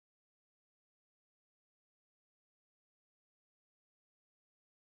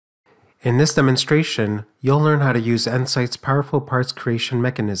In this demonstration, you'll learn how to use EnSight's powerful parts creation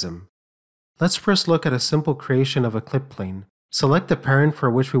mechanism. Let's first look at a simple creation of a clip plane. Select the parent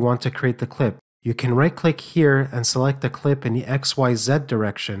for which we want to create the clip. You can right-click here and select the clip in the XYZ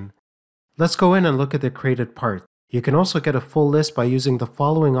direction. Let's go in and look at the created part. You can also get a full list by using the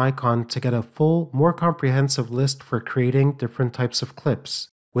following icon to get a full, more comprehensive list for creating different types of clips.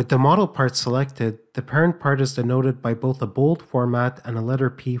 With the model part selected, the parent part is denoted by both a bold format and a letter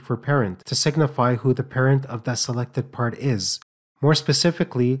P for parent to signify who the parent of that selected part is, more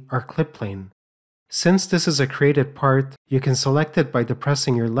specifically, our clip plane. Since this is a created part, you can select it by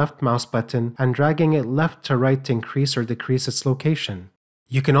depressing your left mouse button and dragging it left to right to increase or decrease its location.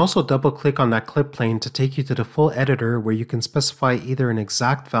 You can also double-click on that clip plane to take you to the full editor where you can specify either an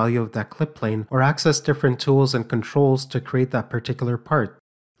exact value of that clip plane or access different tools and controls to create that particular part.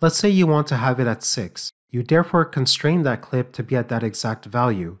 Let's say you want to have it at 6. You therefore constrain that clip to be at that exact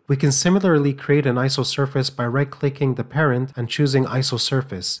value. We can similarly create an isosurface by right-clicking the parent and choosing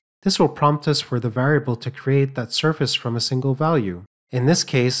Isosurface. This will prompt us for the variable to create that surface from a single value. In this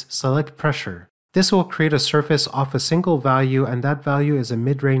case, select pressure. This will create a surface off a single value, and that value is a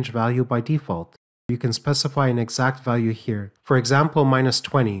mid-range value by default. You can specify an exact value here, for example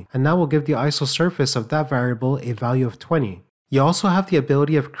 -20, and that will give the isosurface of that variable a value of 20. You also have the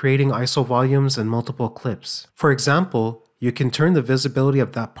ability of creating ISO volumes and multiple clips. For example, you can turn the visibility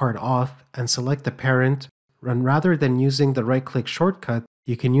of that part off and select the parent, and rather than using the right-click shortcut,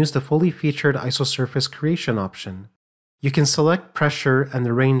 you can use the fully featured isosurface creation option. You can select pressure and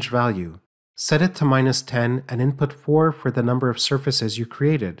the range value. Set it to -10 and input 4 for the number of surfaces you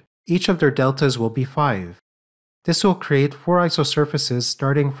created. Each of their deltas will be 5. This will create 4 isosurfaces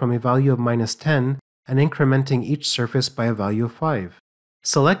starting from a value of -10 and incrementing each surface by a value of 5.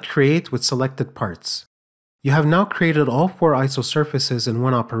 Select Create with selected parts. You have now created all 4 isosurfaces in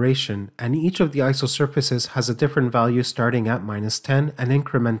one operation, and each of the isosurfaces has a different value starting at -10 and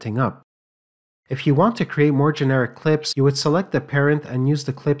incrementing up. If you want to create more generic clips, you would select the parent and use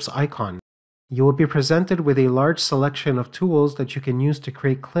the clips icon. You will be presented with a large selection of tools that you can use to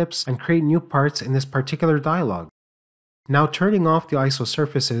create clips and create new parts in this particular dialog. Now turning off the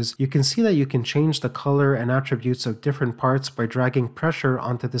isosurfaces, you can see that you can change the color and attributes of different parts by dragging pressure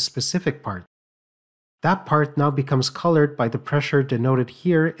onto the specific part. That part now becomes colored by the pressure denoted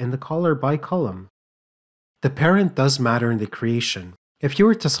here in the color by column. The parent does matter in the creation. If you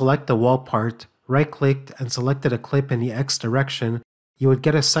were to select the wall part, right-clicked and selected a clip in the X direction, you would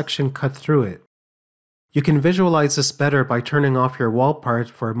get a section cut through it. You can visualize this better by turning off your wall part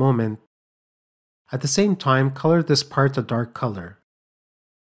for a moment. At the same time, color this part a dark color.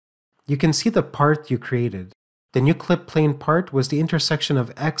 You can see the part you created. The new clip plane part was the intersection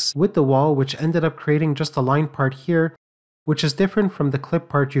of X with the wall, which ended up creating just a line part here, which is different from the clip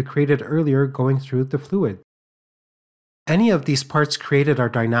part you created earlier going through the fluid. Any of these parts created are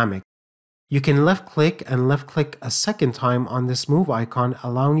dynamic. You can left-click and left-click a second time on this move icon,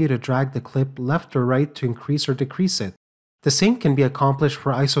 allowing you to drag the clip left or right to increase or decrease it. The same can be accomplished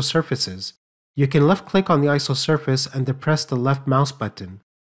for isosurfaces. You can left-click on the isosurface and depress the left mouse button,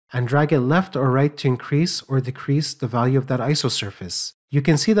 and drag it left or right to increase or decrease the value of that isosurface. You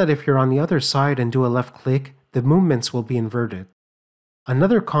can see that if you're on the other side and do a left-click, the movements will be inverted.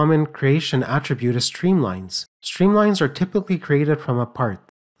 Another common creation attribute is streamlines. Streamlines are typically created from a part.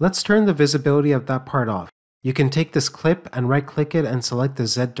 Let's turn the visibility of that part off. You can take this clip and right-click it and select the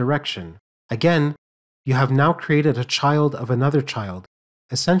Z direction. Again, you have now created a child of another child,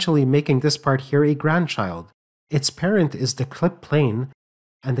 essentially making this part here a grandchild. Its parent is the clip plane,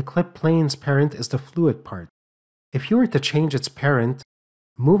 and the clip plane's parent is the fluid part. If you were to change its parent,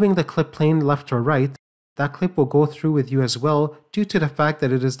 moving the clip plane left or right, that clip will go through with you as well due to the fact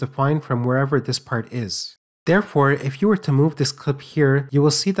that it is defined from wherever this part is. Therefore, if you were to move this clip here, you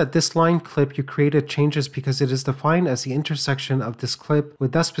will see that this line clip you created changes because it is defined as the intersection of this clip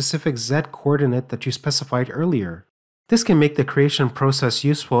with that specific Z coordinate that you specified earlier. This can make the creation process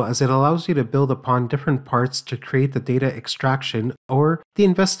useful as it allows you to build upon different parts to create the data extraction or the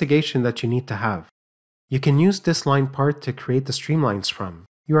investigation that you need to have. You can use this line part to create the streamlines from.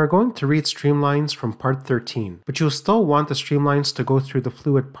 You are going to read streamlines from part 13, but you'll still want the streamlines to go through the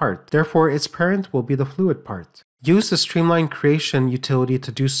fluid part. Therefore, its parent will be the fluid part. Use the streamline creation utility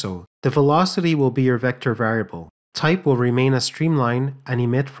to do so. The velocity will be your vector variable. Type will remain a streamline and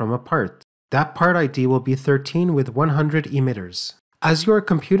emit from a part. That part ID will be 13 with 100 emitters. As you are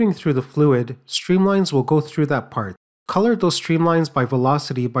computing through the fluid, streamlines will go through that part. Color those streamlines by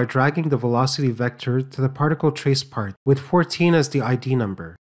velocity by dragging the velocity vector to the particle trace part with 14 as the ID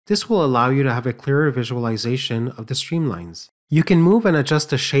number. This will allow you to have a clearer visualization of the streamlines. You can move and adjust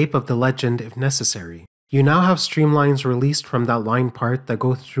the shape of the legend if necessary. You now have streamlines released from that line part that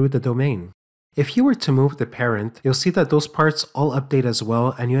go through the domain. If you were to move the parent, you'll see that those parts all update as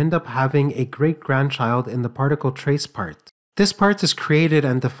well, and you end up having a great-grandchild in the particle trace part. This part is created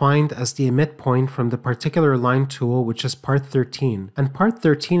and defined as the emit point from the particular line tool, which is part 13, and part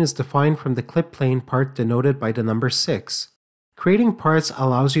 13 is defined from the clip plane part denoted by the number 6. Creating parts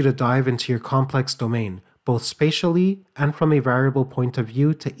allows you to dive into your complex domain, both spatially and from a variable point of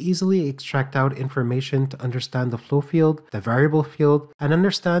view, to easily extract out information to understand the flow field, the variable field, and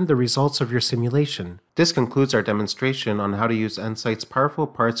understand the results of your simulation. This concludes our demonstration on how to use EnSight's powerful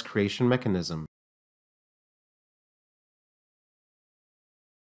parts creation mechanism.